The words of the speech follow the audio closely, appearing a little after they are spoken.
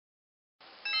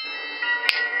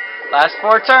Last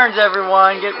 4 turns,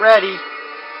 everyone. Get ready.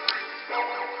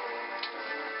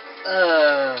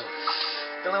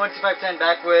 Billy 12510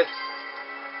 back with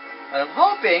what I'm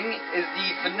hoping is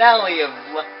the finale of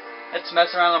Let's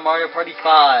Mess Around on Mario Party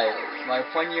 5, my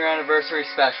 1-year anniversary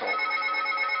special.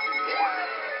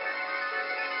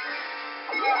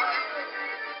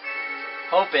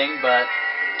 Hoping, but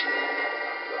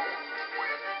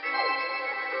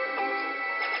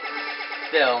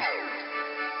still,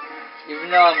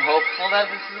 even though I'm hopeful that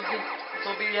this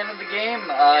will be the end of the game,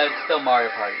 it's still Mario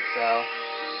Party, so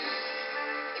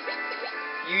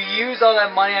you use all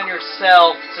that money on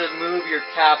yourself to move your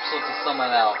capsule to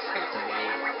someone else. Give it to me.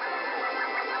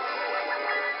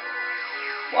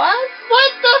 What?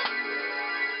 What the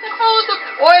hell is the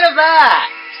point of that?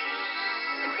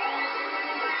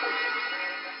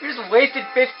 You just wasted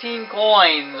 15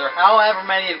 coins, or however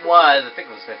many it was, I think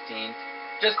it was 15,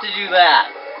 just to do that.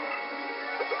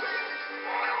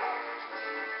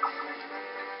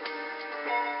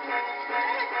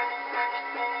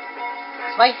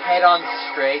 Is my head on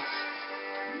straight?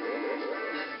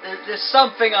 There's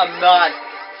something I'm not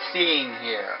seeing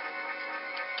here.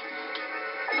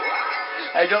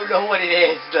 I don't know what it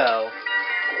is, though.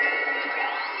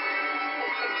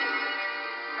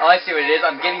 Oh, I see what it is.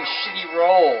 I'm getting shitty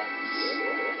rolls.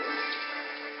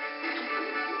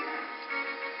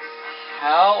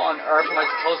 How on earth am I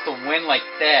supposed to win like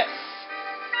this?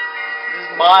 This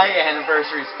is my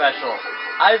anniversary special.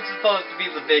 I'm supposed to be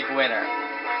the big winner.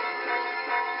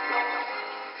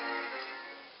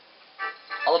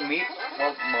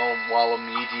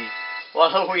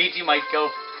 Waluigi might go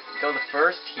the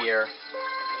first here.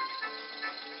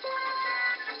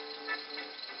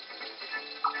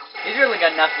 He's really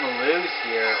got nothing to lose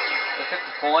here. The 50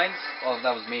 coins? Oh,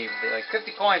 that was me. Like,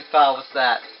 50 coins, pal. What's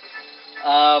that?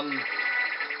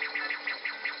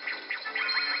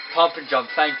 Pump and jump.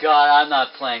 Thank God I'm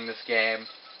not playing this game.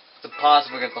 It's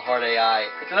impossible against the hard AI.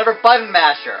 It's another button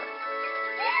masher.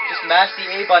 Just mash the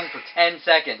A button for 10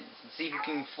 seconds and see who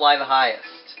can fly the highest.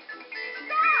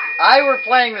 I were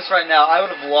playing this right now, I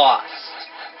would have lost.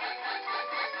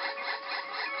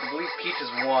 I believe Peach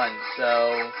has won,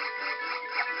 so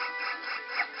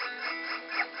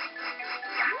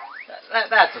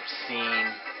that's obscene.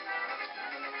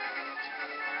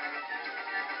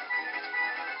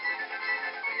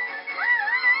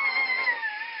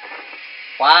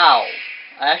 Wow.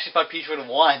 I actually thought Peach would have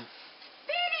won.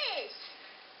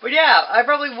 But yeah, I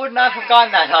probably would not have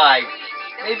gotten that high.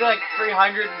 Maybe like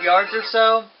 300 yards or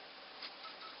so.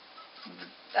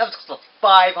 That was close to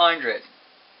 500.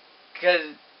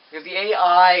 Because the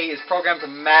AI is programmed to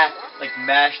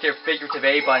mash their figurative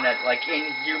A button at like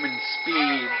inhuman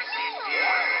speeds.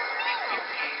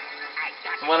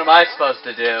 So what am I supposed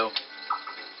to do?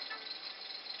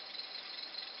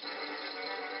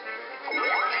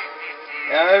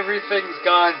 Now everything's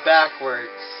gone backwards.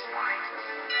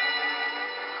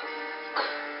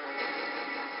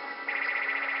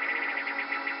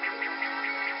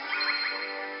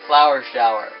 Flower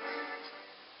shower.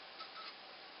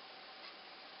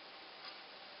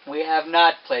 We have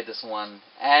not played this one,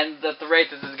 and at the rate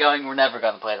this is going, we're never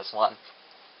going to play this one.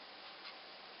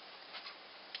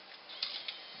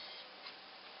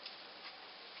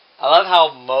 I love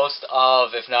how most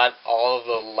of, if not all of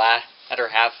the latter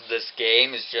half of this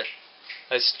game is just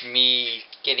me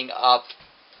getting up,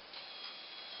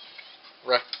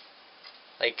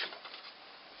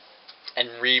 and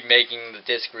remaking the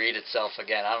disc read itself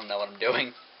again. I don't know what I'm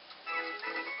doing.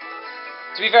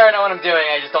 To be fair, I know what I'm doing,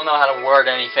 I just don't know how to word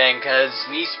anything, because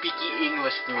me speaky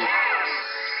English good.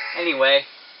 Anyway,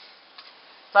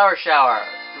 flower shower.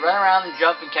 You run around and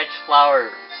jump and catch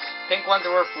flowers. Pink ones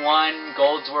are worth 1,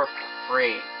 gold's worth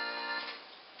 3.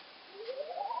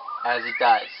 As it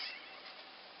does.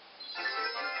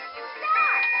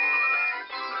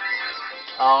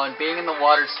 Oh, and being in the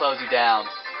water slows you down.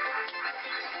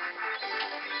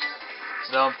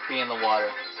 So don't be in the water.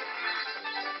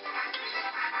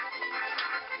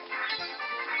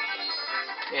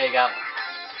 There you go.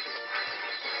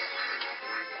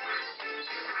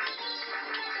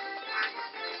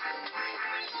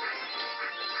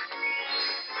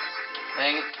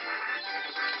 Dang it.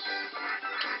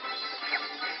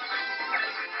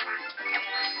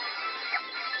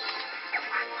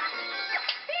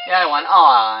 Yeah, I won.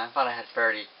 Aw, I thought I had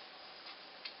 30.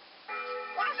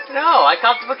 No, I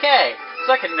caught the bouquet.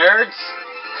 Suck it, nerds.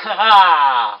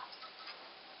 Haha.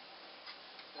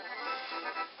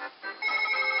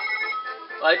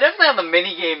 Well, I definitely have the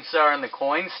minigame star and the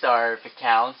coin star if it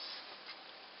counts.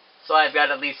 So I've got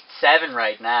at least 7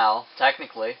 right now,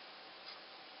 technically.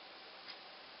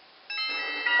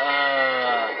 3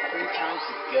 times Where's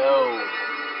it go?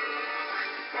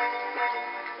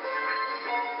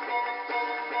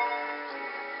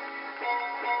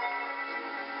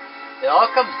 It all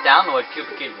comes down to what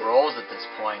Koopa Kid rolls at this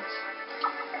point.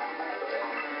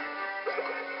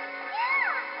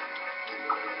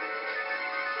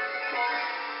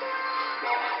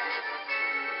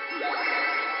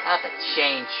 That's a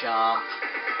chain chomp.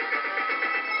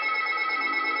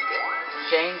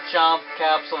 Chain chomp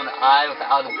capsule and eye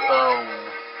without a bone.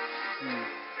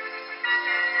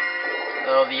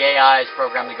 Oh, the AI is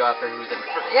programmed to go after who's in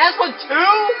first. He has one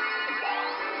too?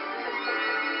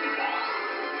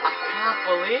 I can't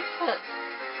believe it.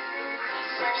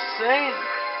 That's insane.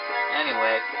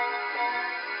 Anyway.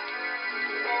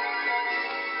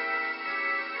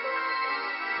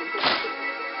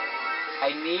 I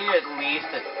need at least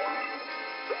a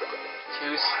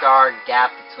 2-star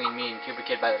gap between me and Koopa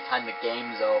Kid by the time the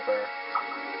game's over.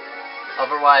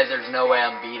 Otherwise, there's no way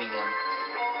I'm beating him.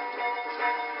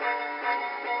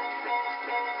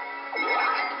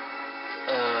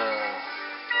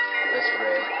 This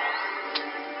rate.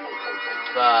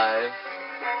 5.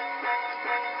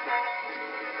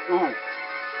 Ooh.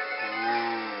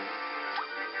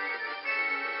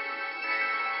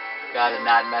 Gotta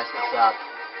not mess this up.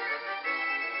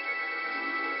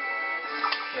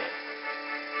 Okay.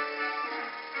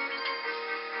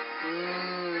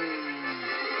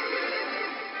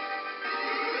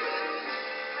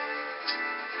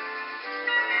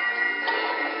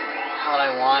 How I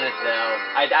want it though.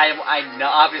 I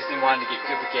obviously wanted to get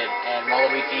Koopa Kid, and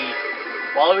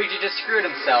Waluigi just screwed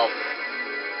himself.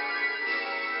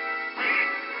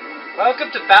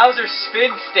 Welcome to Bowser's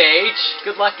Spin Stage.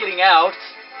 Good luck getting out.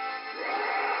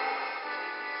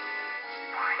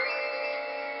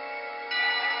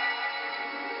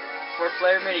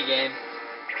 4-player minigame.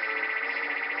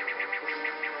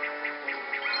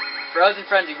 Frozen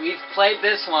Frenzy, we've played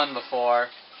this one before.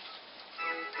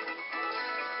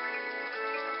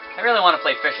 I really want to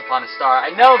play Fish Upon a Star. I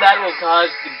know that will cause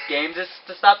the game to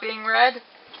stop being red.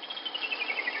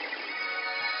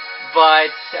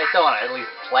 But I still want to at least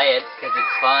play it, because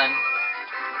it's fun.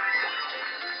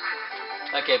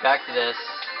 Okay, back to this.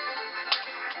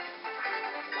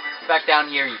 Back down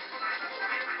here.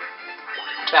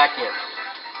 Back here.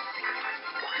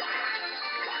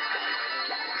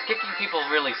 Kicking people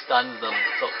really stuns them,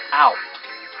 so ow.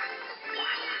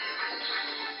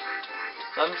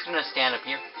 So I'm just gonna stand up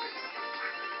here.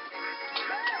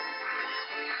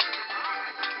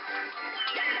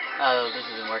 Oh, this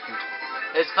isn't working.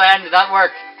 This plan did not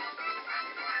work.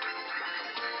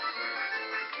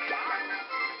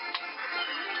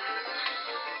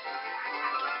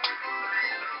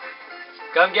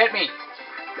 Come get me.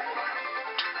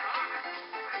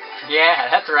 Yeah,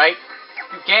 that's right.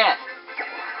 You can't.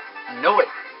 I know it.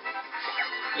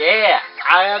 Yeah,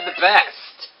 I am the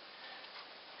best.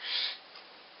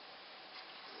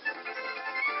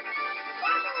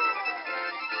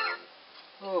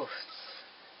 Oof.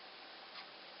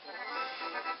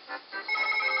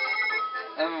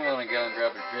 I'm gonna go and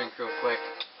grab a drink real quick.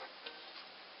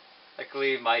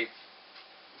 Luckily, my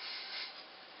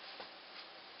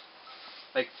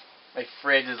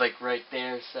fridge is like right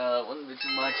there, so it wouldn't be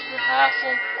too much of a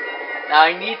hassle. Now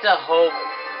I need to hope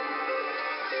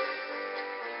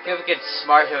Koopa Kid's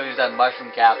smart to use that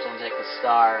mushroom capsule and take the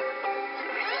star.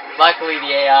 Luckily,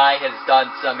 the AI has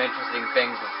done some interesting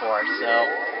things before, so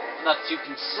I'm not too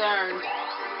concerned.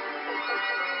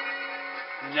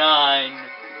 9. I'm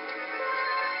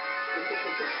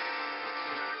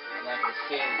not gonna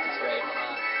skate at this rate, hold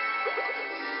on.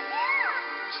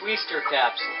 Twister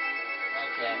capsule.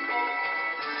 Okay.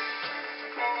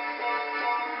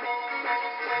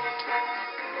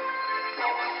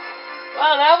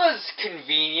 Well, that was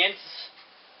convenient.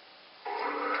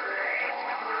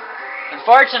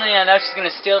 Unfortunately, I know she's going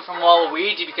to steal it from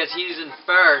Waluigi because he's in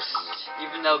first,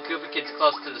 even though Koopa Kid's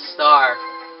close to the star.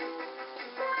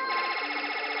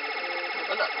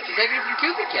 Oh, no, she's taking it from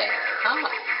Koopa Kid. Huh.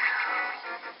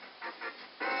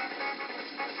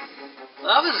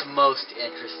 Well, that was most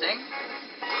interesting.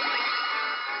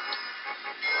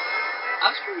 I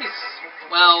was pretty...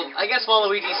 Well, I guess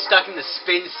Waluigi's stuck in the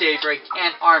spin stage where he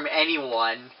can't harm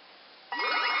anyone.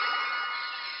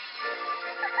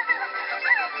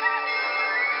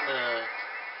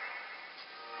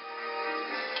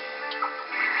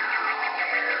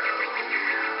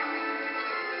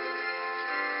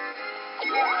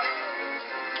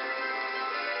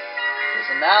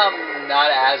 So now I'm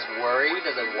not as worried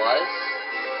as I was.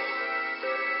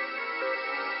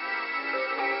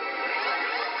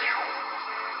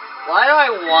 Why do I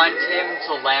want him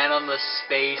to land on the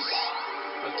space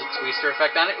with the Twister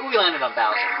effect on it. Ooh, we landed on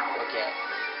Bowser. Okay.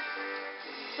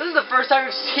 This is the first time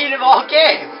we've seen him all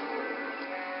game.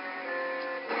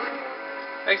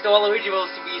 Thanks to Waluigi, we'll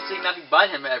be seeing nothing but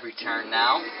him every turn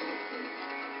now.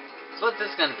 So what's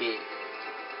this gonna be?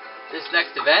 This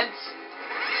next event?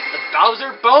 The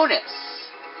Bowser bonus!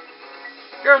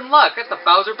 You're in luck, that's the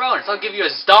Bowser bonus. I'll give you a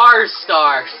star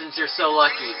since you're so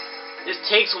lucky. This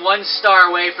takes 1 star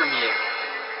away from you.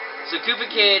 So Koopa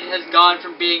Kid has gone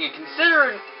from being a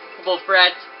considerable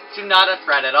threat to not a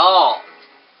threat at all.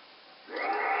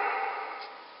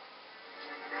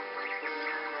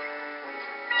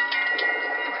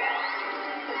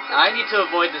 I need to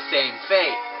avoid the same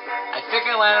fate. I think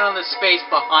I landed on the space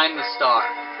behind the star.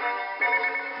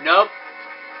 Nope.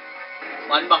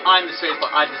 One behind the space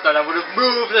behind the star. That would have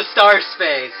moved the star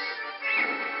space.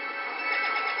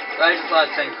 So I just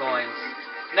lost 10 coins.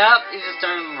 Nope, he's just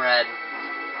turning them red.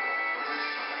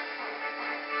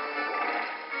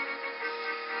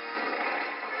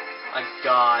 My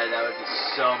god, that would be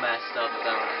so messed up if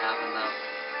that were to happen though.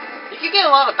 You could get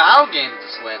a lot of battle games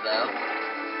this way though.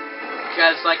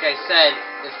 Because, like I said,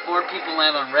 if 4 people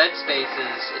land on red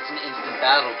spaces, it's an instant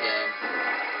battle game.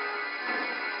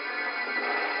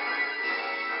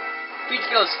 If Peach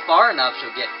goes far enough,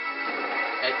 she'll get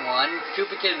one.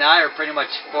 Koopa Kid and I are pretty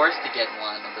much forced to get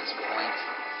one at this point.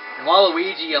 And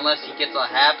Waluigi, unless he gets a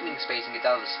happening space and gets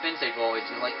out of the spin stage, will always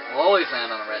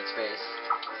land on a red space.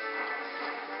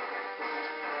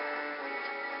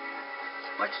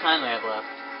 How much time do I have left?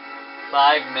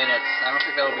 5 minutes. I don't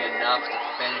think that will be enough to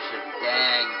finish it.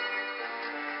 Dang.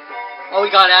 Oh,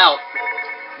 we got out.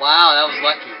 Wow, that was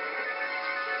lucky.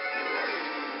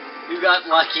 You got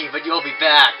lucky, but you'll be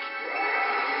back.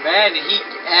 Man, did he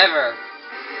ever.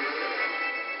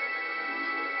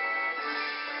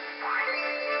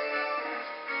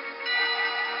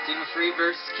 Team of 3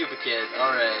 versus Koopa Kid.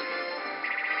 Alright.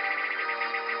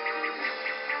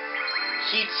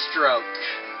 Heat stroke.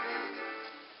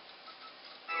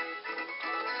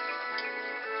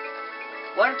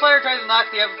 One player tries to knock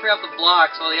the Everfree off the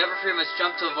blocks, while the Everfree must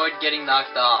jump to avoid getting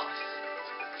knocked off.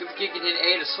 Koopa Kid can hit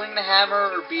A to swing the hammer,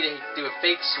 or B to do a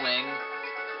fake swing,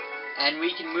 and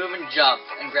we can move and jump,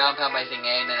 and ground pound by hitting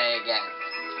A and then A again.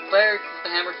 The player with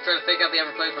the hammer can try to fake out the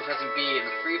Everfree by pressing B, and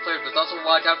the free players must also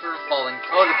watch out for falling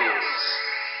Kodaboos.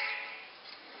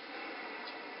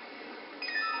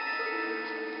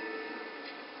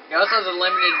 He also has a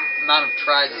limited amount of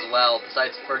tries as well,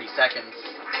 besides 30 seconds.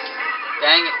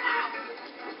 Dang it.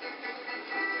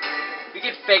 If you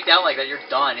get faked out like that, you're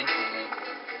done instantly.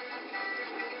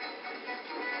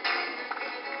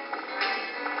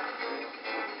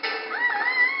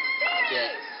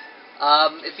 Okay.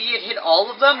 If he had hit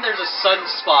all of them, there's a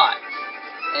sunspot.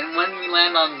 And when we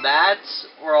land on that,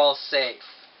 we're all safe.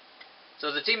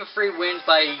 So the team of 3 wins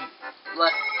by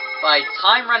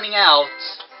time running out,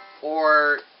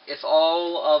 or if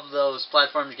all of those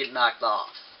platforms get knocked off.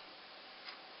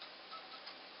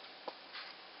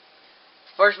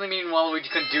 Fortunately, me and Waluigi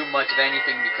couldn't do much of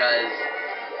anything because...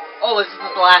 Oh, this is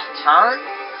the last turn?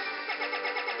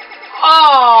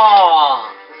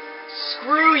 Oh!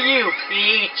 Screw you,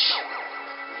 Peach!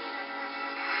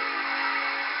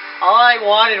 All I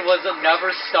wanted was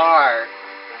another star.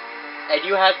 And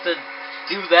you had to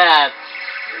do that.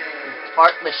 You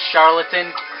heartless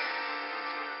charlatan.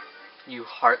 You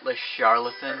heartless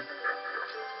charlatan.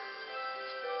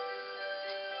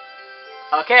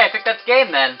 Okay, I think that's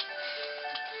game then.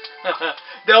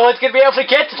 No one's gonna be able to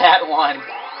get to that one.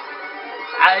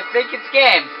 I think it's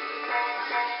game.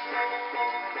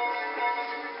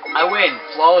 I win.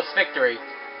 Flawless victory.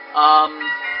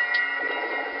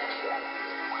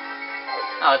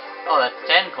 Oh, that's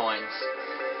 10 coins.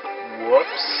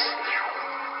 Whoops.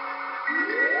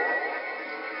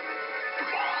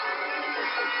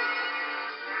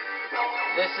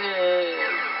 This is...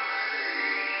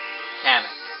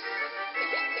 Kamek.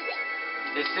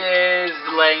 This is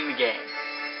delaying the game.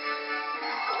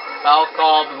 Foul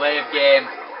call, delay of game.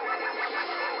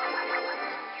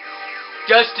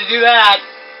 Just to do that.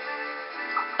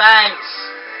 Thanks.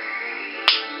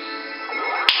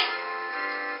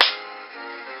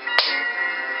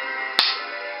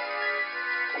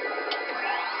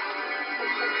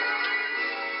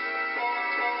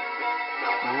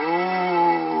 Ooh.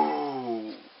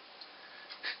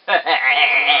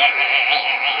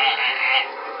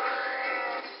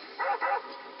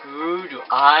 Who do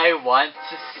I want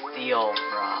to steal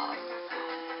from?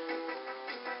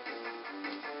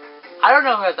 I don't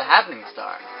know who has the happening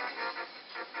star.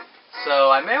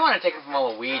 So I may want to take it from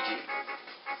Waluigi.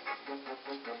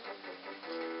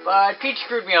 But Peach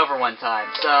screwed me over one time,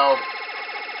 so...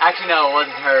 Actually, no, it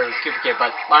wasn't her, it was Koopa Kid,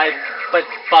 but my but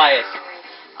biased.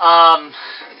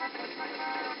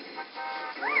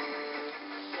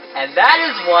 And that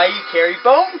is why you carry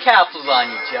bone capsules on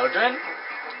you, children.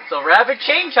 So rapid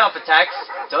chain chomp attacks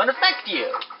don't affect you.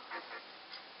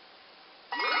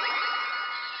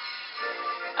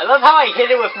 I love how I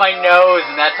hit it with my nose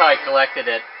and that's how I collected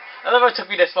it. I love how it took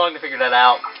me this long to figure that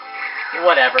out.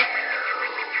 Whatever.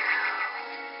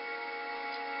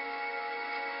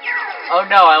 Oh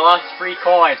no, I lost 3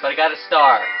 coins, but I got a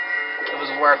star. It was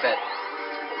worth it.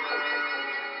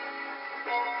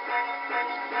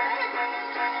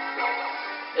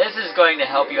 This is going to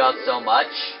help you out so much.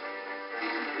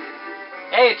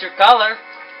 Hey, it's your color.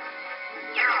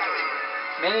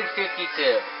 Minute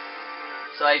 52.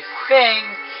 So I think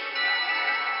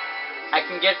I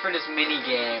can get for this mini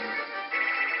game.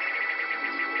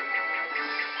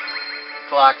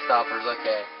 Clock stoppers,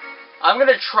 okay. I'm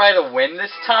gonna try to win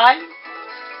this time.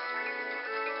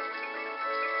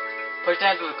 Push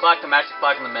down to the clock to match the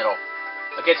clock in the middle.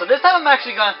 Okay, so this time I'm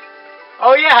actually gonna...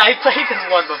 Oh yeah, I played this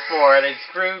one before and I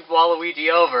screwed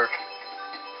Waluigi over.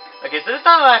 Okay, so this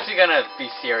time I'm actually gonna be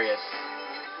serious.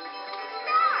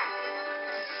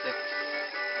 6.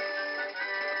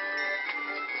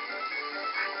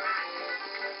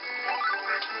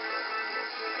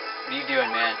 What are you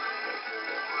doing, man?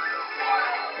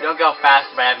 You don't go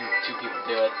faster by having 2 people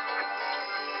do it.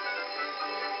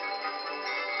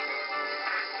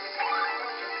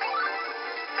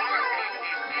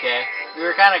 Okay, we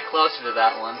were kind of closer to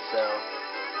that one, so...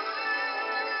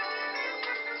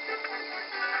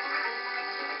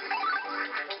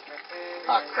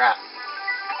 Oh, crap.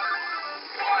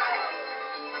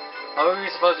 What were we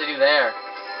supposed to do there?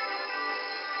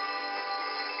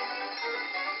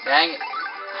 Dang it.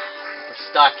 We're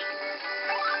stuck.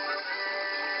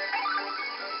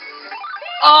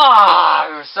 Ah,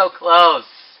 we were so close.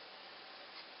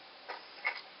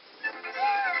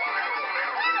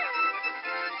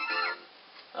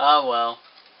 Oh well.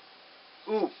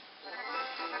 Ooh.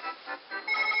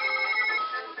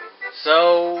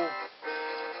 So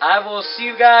I will see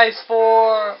you guys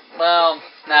for, well,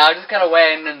 I'll just kind of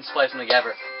wait and then splice them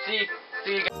together. See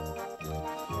you guys.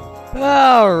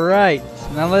 Alright,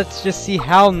 now let's just see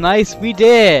how nice we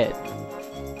did.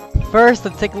 First,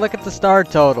 let's take a look at the star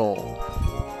total.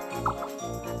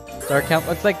 Star count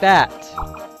looks like that.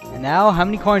 And now, how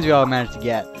many coins we all managed to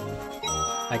get?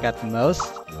 I got the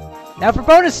most. Now for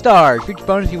bonus stars! For each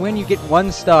bonus you win, you get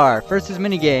 1 star. First is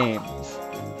minigames.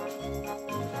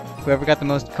 Whoever got the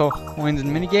most coins in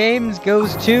minigames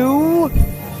goes to...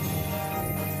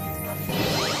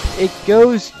 It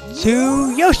goes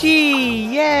to Yoshi!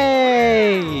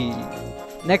 Yay!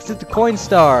 Next is the coin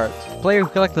stars. The player who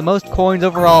collects the most coins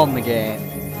overall in the game.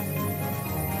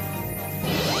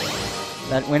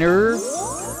 That winner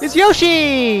is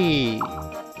Yoshi!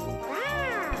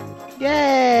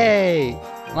 Yay!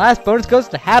 Last bonus goes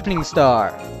to Happening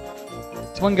Star.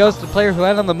 This one goes to the player who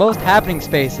had on the most happening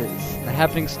spaces. The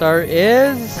Happening Star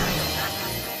is...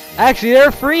 Actually, there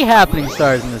are 3 Happening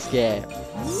Stars in this game.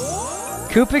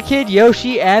 Koopa Kid,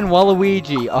 Yoshi, and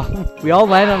Waluigi. We all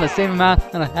land on the same amount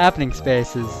of happening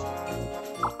spaces.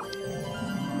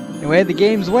 Anyway, the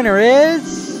game's winner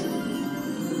is...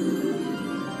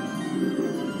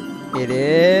 It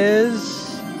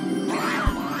is...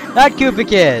 Not Koopa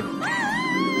Kid.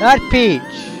 Not Peach.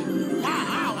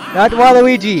 Not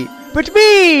Waluigi. But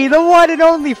me! The one and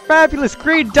only fabulous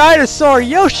green dinosaur,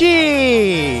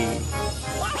 Yoshi!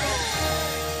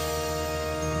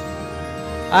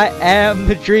 I am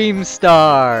the Dream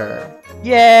Star!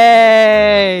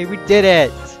 Yay! We did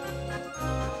it!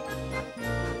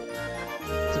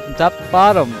 So from top to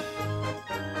bottom.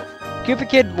 Koopa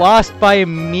Kid lost by a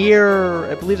mere,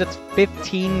 I believe that's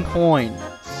 15 coins.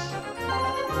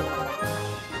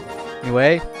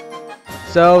 Anyway,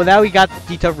 so now we got the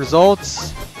detailed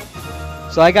results.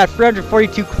 So I got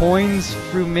 342 coins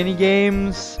through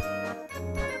minigames.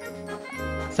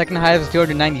 Second highest was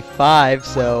 295,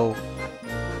 so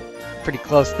pretty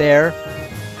close there.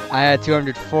 I had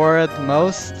 204 at the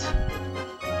most.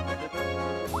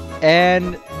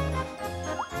 And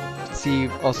let's see,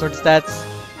 all sorts of stats.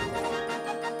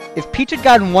 If Peach had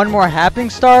gotten 1 more Happening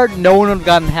Star, no one would have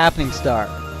gotten Happening Star.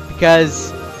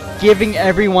 Because giving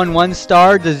everyone 1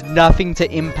 star does nothing to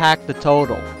impact the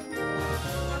total.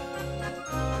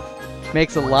 Which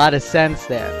makes a lot of sense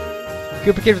there.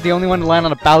 Koopa Kid was the only one to land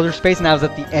on a Bowser space, and that was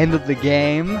at the end of the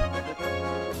game.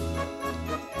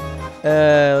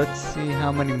 Let's see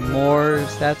how many more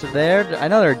stats are there. I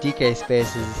know there are DK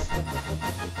spaces,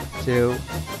 too.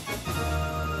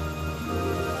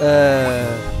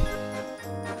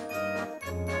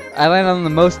 I landed on the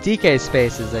most DK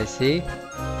spaces, I see.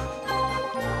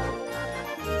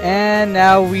 And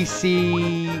now we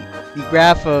see the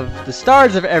graph of the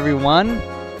stars of everyone.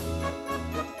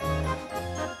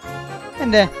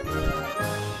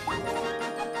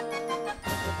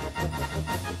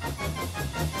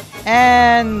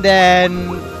 And then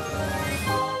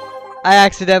I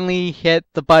accidentally hit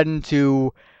the button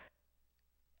to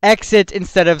exit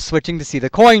instead of switching to see the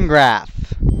coin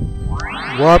graph.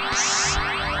 Whoops.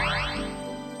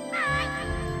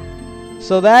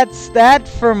 So that's that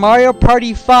for Mario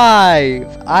Party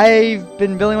 5. I've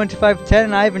been Billy12510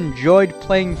 and I've enjoyed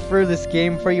playing through this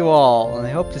game for you all. And I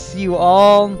hope to see you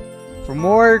all for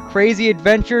more crazy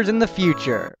adventures in the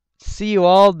future. See you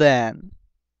all then.